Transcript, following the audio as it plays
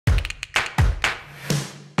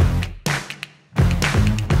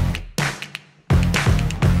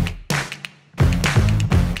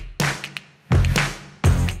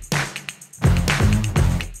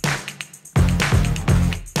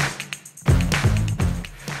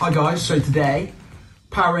Hi guys, so today,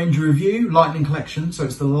 Power Ranger review, Lightning Collection. So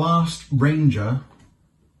it's the last Ranger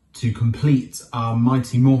to complete our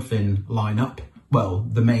Mighty Morphin lineup. Well,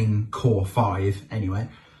 the main core 5 anyway.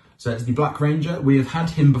 So it's the Black Ranger. We have had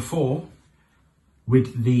him before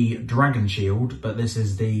with the Dragon Shield, but this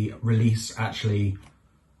is the release actually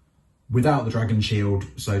without the Dragon Shield,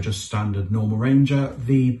 so just standard normal Ranger.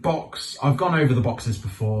 The box, I've gone over the boxes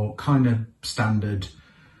before, kind of standard.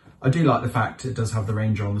 I do like the fact it does have the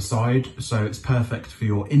Ranger on the side, so it's perfect for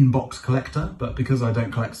your in-box collector, but because I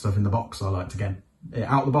don't collect stuff in the box, I like to get it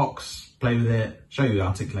out of the box, play with it, show you the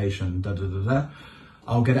articulation,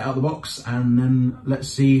 I'll get it out of the box, and then let's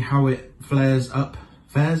see how it flares up.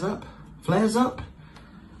 Flares up?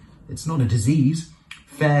 It's not a disease.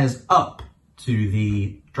 Fares up to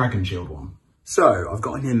the Dragon Shield one. So, I've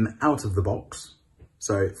gotten him out of the box.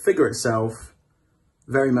 So, figure itself,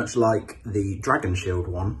 very much like the Dragon Shield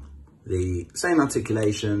one. The same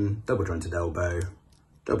articulation, double jointed elbow,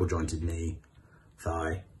 double jointed knee,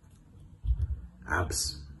 thigh,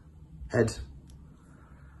 abs, head.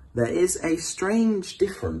 There is a strange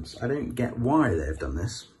difference. I don't get why they've done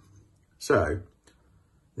this. So,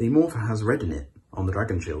 the Morpher has red in it on the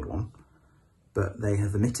Dragon Shield one, but they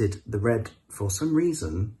have omitted the red for some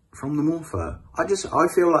reason from the Morpher. I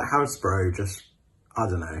feel like hasbro just, I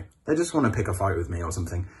don't know, they just want to pick a fight with me or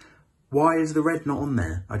something. Why is the red not on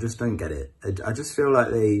there? I just don't get it. I just feel like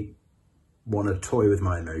they want to toy with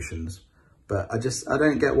my emotions, but I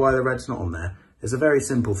don't get why the red's not on there. It's a very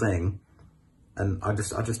simple thing, and I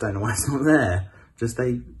just don't know why it's not there. Just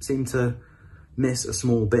they seem to miss a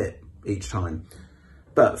small bit each time.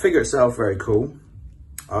 But figure itself, very cool.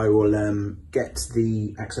 I will get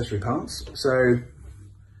the accessory parts. So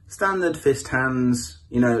standard fist hands,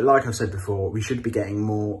 you know, like I've said before, we should be getting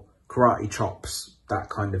more karate chops, that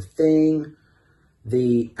kind of thing.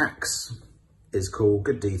 The axe is cool,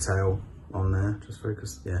 good detail on there, just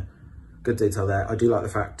focus, yeah. Good detail there. I do like the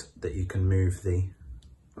fact that you can move the,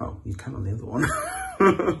 oh, you can on the other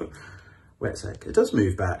one. Wait a sec, it does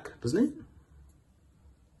move back, doesn't it?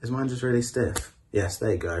 Is mine just really stiff? Yes,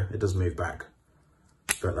 there you go, it does move back,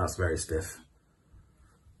 but that's very stiff.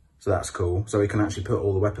 So that's cool. So we can actually put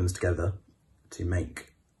all the weapons together to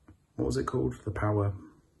make, what was it called? The power,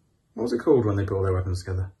 what was it called when they put all their weapons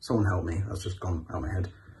together? Someone help me, that's just gone out of my head.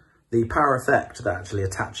 The power effect that actually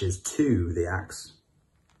attaches to the axe.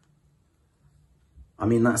 I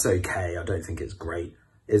mean, that's okay, I don't think it's great.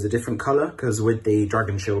 Is a different colour, because with the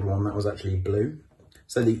Dragon Shield one, that was actually blue.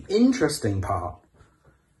 So the interesting part,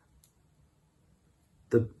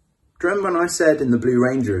 remember when I said in the Blue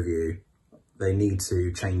Ranger review, they need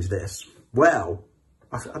to change this? Well,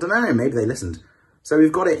 I don't know, maybe they listened. So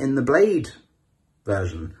we've got it in the Blade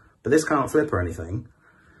version, but this can't flip or anything.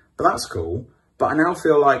 But that's cool. But I now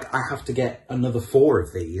feel like I have to get another 4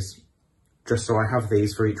 of these, just so I have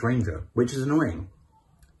these for each Ranger, which is annoying.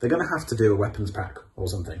 They're going to have to do a weapons pack or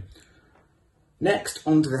something. Next,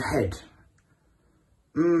 onto the head.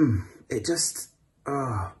 It just,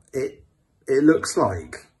 it looks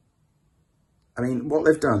like, I mean, what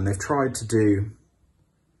they've done, they've tried to do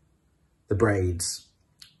the braids,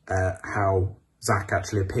 how Zack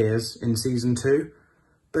actually appears in season 2,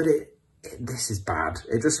 but this is bad.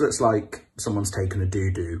 It just looks like someone's taken a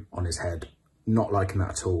doo-doo on his head. Not liking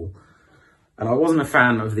that at all. And I wasn't a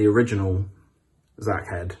fan of the original Zack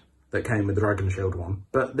head that came with the Dragon Shield one,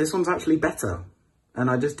 but this one's actually better. And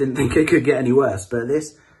I just didn't think it could get any worse, but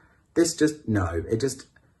this just, no, I just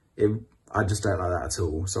don't like that at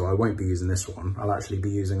all. So I won't be using this one. I'll actually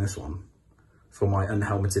be using this one for my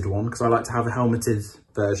unhelmeted one, because I like to have a helmeted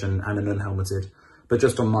version and an unhelmeted, but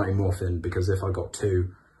just on Mighty Morphin, because if I got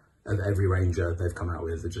 2 of every Ranger they've come out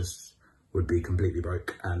with, it just would be completely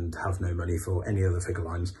broke and have no money for any other figure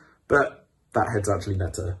lines. But that head's actually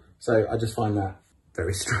better. So I just find that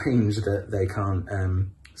very strange that they can't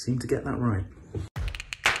seem to get that right.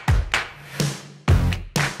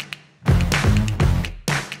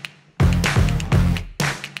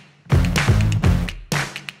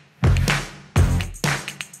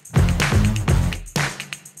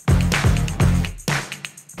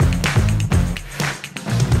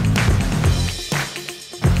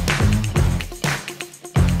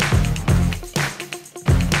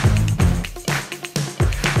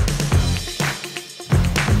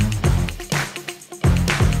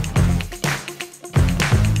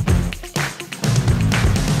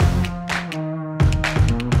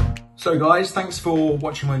 So guys, thanks for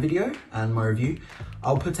watching my video and my review.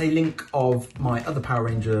 I'll put a link of my other Power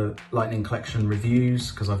Ranger Lightning Collection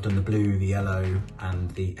reviews, because I've done the blue, the yellow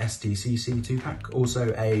and the SDCC 2-pack.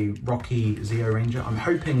 Also a Rocky Zeo Ranger. I'm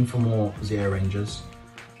hoping for more Zeo Rangers,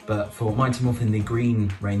 but for Mighty Morphin, the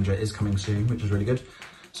Green Ranger is coming soon, which is really good.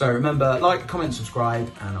 So remember, like, comment,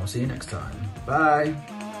 subscribe, and I'll see you next time.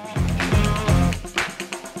 Bye.